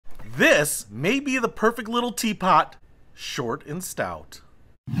this may be the perfect little teapot, short and stout.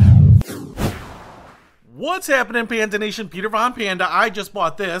 What's happening, Panda Nation? Peter Von Panda. I just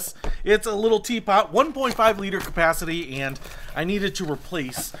bought this. It's a little teapot, 1.5 liter capacity, and I needed to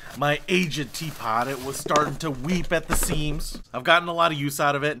replace my aged teapot. It was starting to weep at the seams. I've gotten a lot of use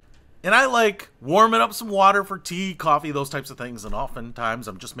out of it. And I like warming up some water for tea, coffee, those types of things, and oftentimes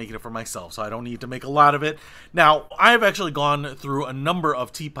I'm just making it for myself, so I don't need to make a lot of it. Now, I've actually gone through a number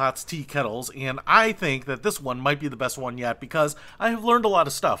of teapots, tea kettles, and I think that this one might be the best one yet because I have learned a lot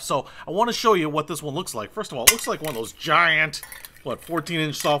of stuff. So I want to show you what this one looks like. First of all, it looks like one of those giant,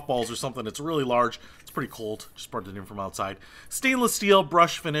 14-inch softballs or something. It's really large. It's pretty cold. Just brought it in from outside. Stainless steel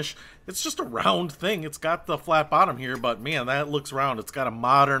brush finish. It's just a round thing. It's got the flat bottom here, but man, that looks round. It's got a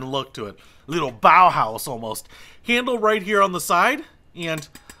modern look to it. Little Bauhaus almost. Handle right here on the side, and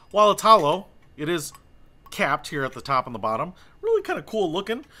while it's hollow, it is capped here at the top and the bottom. Really kind of cool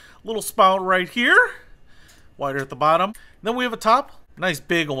looking. Little spout right here. Wider at the bottom. Then we have a top. Nice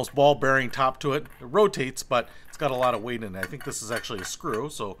big, almost ball bearing top to it. It rotates, but it's got a lot of weight in it. I think this is actually a screw,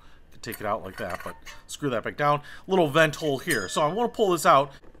 so you can take it out like that, but screw that back down. Little vent hole here. So I want to pull this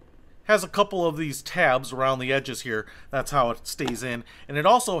out. Has a couple of these tabs around the edges here. That's how it stays in. And it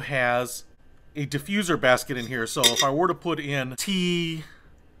also has a diffuser basket in here. So if I were to put in tea,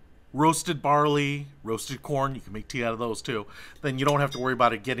 roasted barley, roasted corn, you can make tea out of those too, then you don't have to worry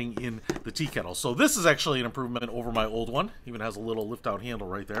about it getting in the tea kettle. So this is actually an improvement over my old one. Even has a little lift out handle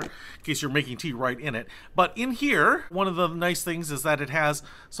right there in case you're making tea right in it. But in here, one of the nice things is that it has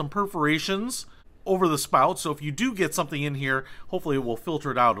some perforations over the spout, so if you do get something in here, hopefully it will filter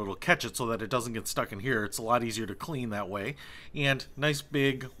it out. It'll catch it so that it doesn't get stuck in here. It's a lot easier to clean that way. And nice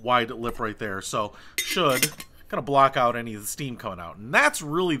big wide lip right there, so should kind of block out any of the steam coming out. And that's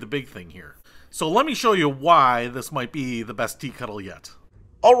really the big thing here. So let me show you why this might be the best tea kettle yet.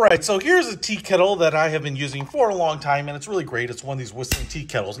 Alright, so here's a tea kettle that I have been using for a long time, and it's really great. It's one of these whistling tea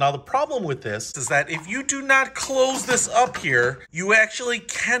kettles. Now, the problem with this is that if you do not close this up here, you actually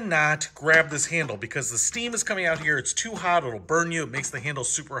cannot grab this handle because the steam is coming out here. It's too hot. It'll burn you. It makes the handle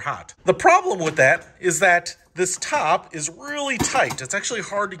super hot. The problem with that is that this top is really tight. It's actually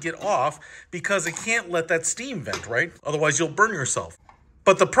hard to get off because it can't let that steam vent, right? Otherwise, you'll burn yourself.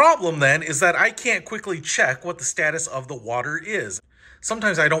 But the problem then is that I can't quickly check what the status of the water is.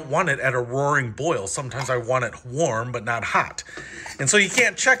 Sometimes I don't want it at a roaring boil. Sometimes I want it warm, but not hot. And so you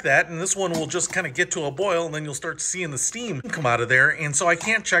can't check that, and this one will just kind of get to a boil, and then you'll start seeing the steam come out of there. And so I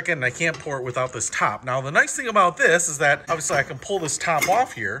can't check it, and I can't pour it without this top. Now, the nice thing about this is that, obviously, I can pull this top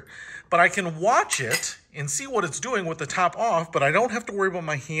off here, but I can watch it and see what it's doing with the top off, but I don't have to worry about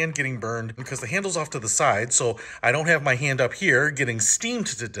my hand getting burned because the handle's off to the side, so I don't have my hand up here getting steamed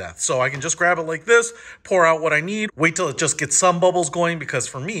to death. So I can just grab it like this, pour out what I need, wait till it just gets some bubbles going, because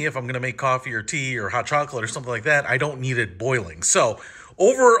for me, if I'm gonna make coffee or tea or hot chocolate or something like that, I don't need it boiling. So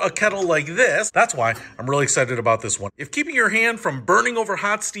over a kettle like this, that's why I'm really excited about this one. If keeping your hand from burning over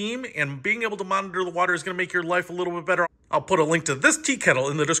hot steam and being able to monitor the water is gonna make your life a little bit better, I'll put a link to this tea kettle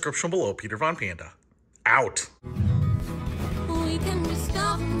in the description below. Peter Von Panda. Out. We can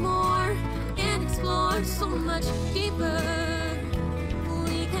discover more and explore so much deeper.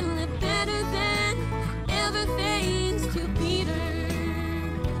 We can live better than ever thanks to Peter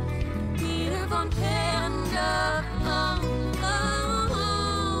Von Panda.